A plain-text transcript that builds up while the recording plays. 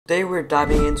Today we're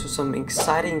diving into some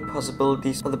exciting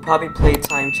possibilities for the Poppy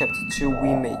Playtime Chapter 2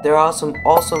 remake. There are some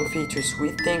awesome features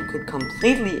we think could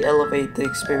completely elevate the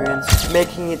experience,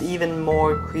 making it even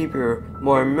more creepier,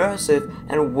 more immersive,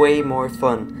 and way more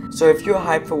fun. So if you're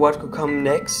hyped for what could come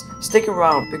next, stick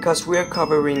around because we're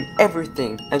covering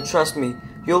everything, and trust me,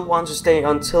 you'll want to stay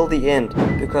until the end,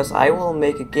 because I will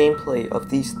make a gameplay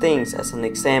of these things as an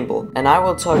example, and I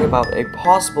will talk about a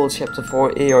possible Chapter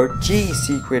 4 ARG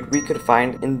secret we could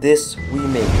find in this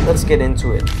remake. Let's get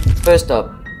into it. First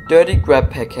up, dirty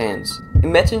grab pack hands.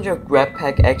 Imagine your grab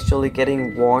pack actually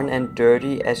getting worn and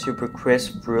dirty as you progress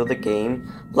through the game.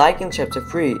 Like in Chapter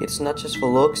 3, it's not just for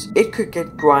looks, it could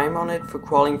get grime on it for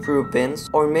crawling through vents,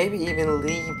 or maybe even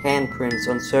leave handprints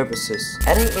on surfaces,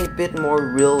 adding a bit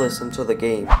more realism to the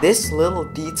game. This little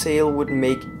detail would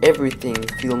make everything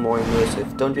feel more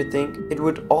immersive, don't you think? It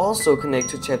would also connect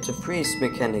to Chapter 3's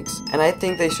mechanics, and I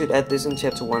think they should add this in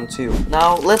Chapter 1 too.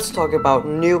 Now let's talk about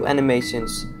new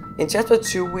animations. In Chapter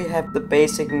 2 we have the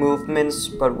basic movements,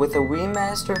 but with a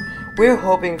remaster we're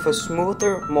hoping for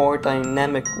smoother, more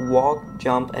dynamic walk,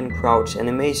 jump and crouch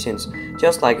animations,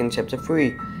 just like in Chapter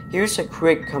 3. Here's a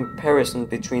quick comparison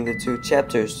between the two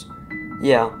chapters.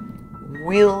 Yeah,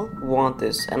 we'll want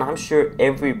this, and I'm sure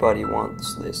everybody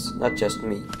wants this, not just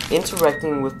me.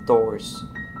 Interacting with doors.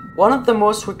 One of the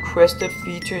most requested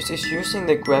features is using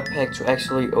the grab pack to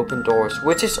actually open doors,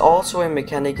 which is also a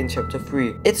mechanic in Chapter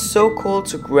 3. It's so cool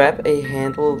to grab a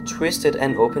handle, twist it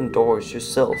and open doors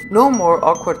yourself. No more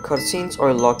awkward cutscenes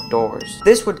or locked doors.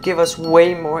 This would give us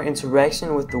way more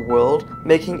interaction with the world,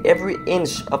 making every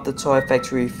inch of the toy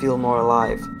factory feel more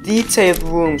alive. Detailed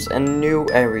rooms and new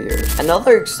areas.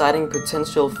 Another exciting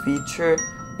potential feature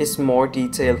is more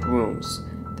detailed rooms.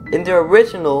 In the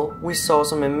original, we saw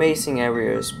some amazing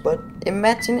areas, but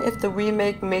imagine if the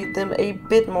remake made them a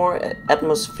bit more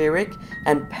atmospheric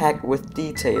and packed with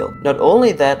detail. Not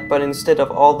only that, but instead of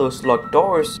all those locked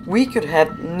doors, we could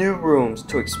have new rooms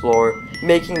to explore,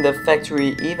 making the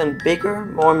factory even bigger,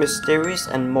 more mysterious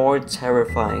and more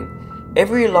terrifying.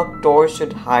 Every locked door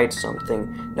should hide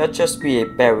something, not just be a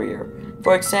barrier.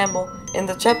 For example, in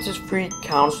the Chapter 3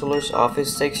 counselor's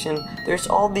office section, there's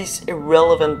all these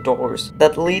irrelevant doors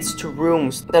that leads to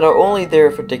rooms that are only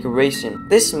there for decoration.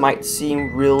 This might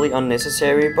seem really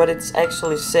unnecessary, but it's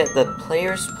actually said that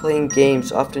players playing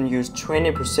games often use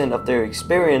 20% of their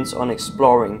experience on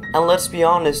exploring. And let's be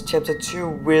honest, Chapter 2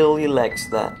 really lacks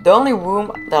that. The only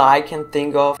room that I can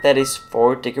think of that is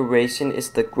for decoration is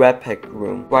the grab pack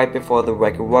room, right before the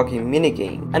Wacky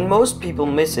minigame. And most people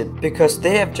miss it because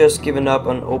they have just given up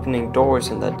on opening doors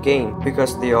in that game,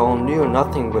 because they all knew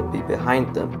nothing would be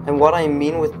behind them. And what I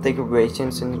mean with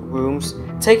decorations in rooms,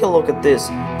 take a look at this.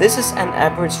 This is an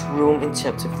average room in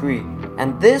Chapter 3,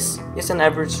 and this is an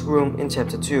average room in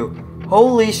Chapter 2.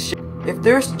 Holy shit! If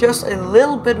there's just a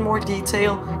little bit more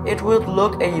detail, it would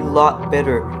look a lot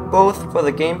better, both for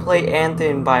the gameplay and the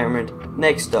environment.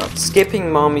 Next up,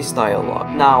 skipping Mommy's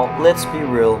dialogue. Now, let's be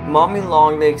real, Mommy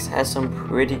Longlegs has some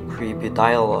pretty creepy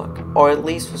dialogue, or at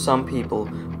least for some people.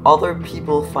 Other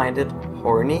people find it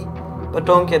horny, but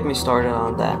don't get me started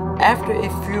on that. After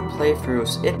a few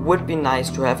playthroughs, it would be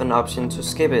nice to have an option to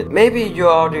skip it. Maybe you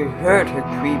already heard her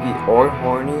creepy or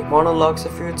horny monologues a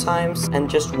few times and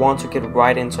just want to get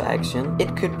right into action.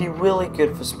 It could be really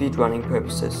good for speedrunning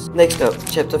purposes. Next up,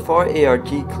 Chapter 4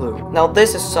 ARG Clue. Now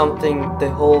this is something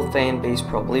the whole fan base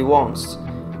probably wants.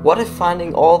 What if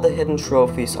finding all the hidden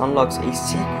trophies unlocks a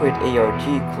secret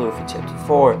ARG clue for Chapter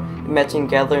 4? Imagine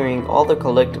gathering all the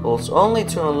collectibles only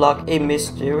to unlock a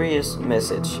mysterious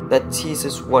message that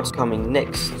teases what's coming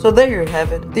next. So there you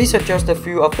have it. These are just a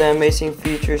few of the amazing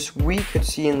features we could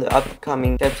see in the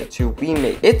upcoming Chapter 2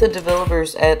 remake. If the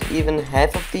developers add even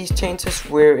half of these changes,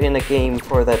 we're in a game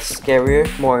for that scarier,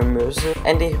 more immersive,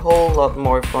 and a whole lot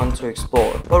more fun to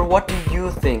explore. But what do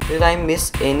you think? Did I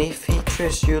miss any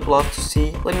features you'd love to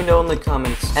see? Let me know in the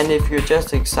comments. And if you're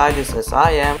just excited as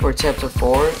I am for Chapter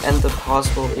 4 and the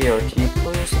possible ARG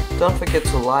clues, don't forget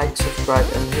to like, subscribe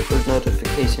and hit the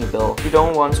notification bell. You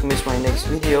don't want to miss my next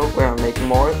video where I make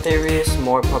more theories,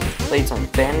 more Poppy Playtime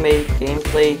fan-made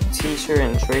gameplay, teaser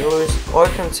and trailers, or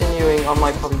continuing on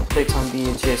my Poppy Playtime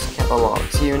VHS catalog.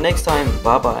 See you next time,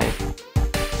 bye bye.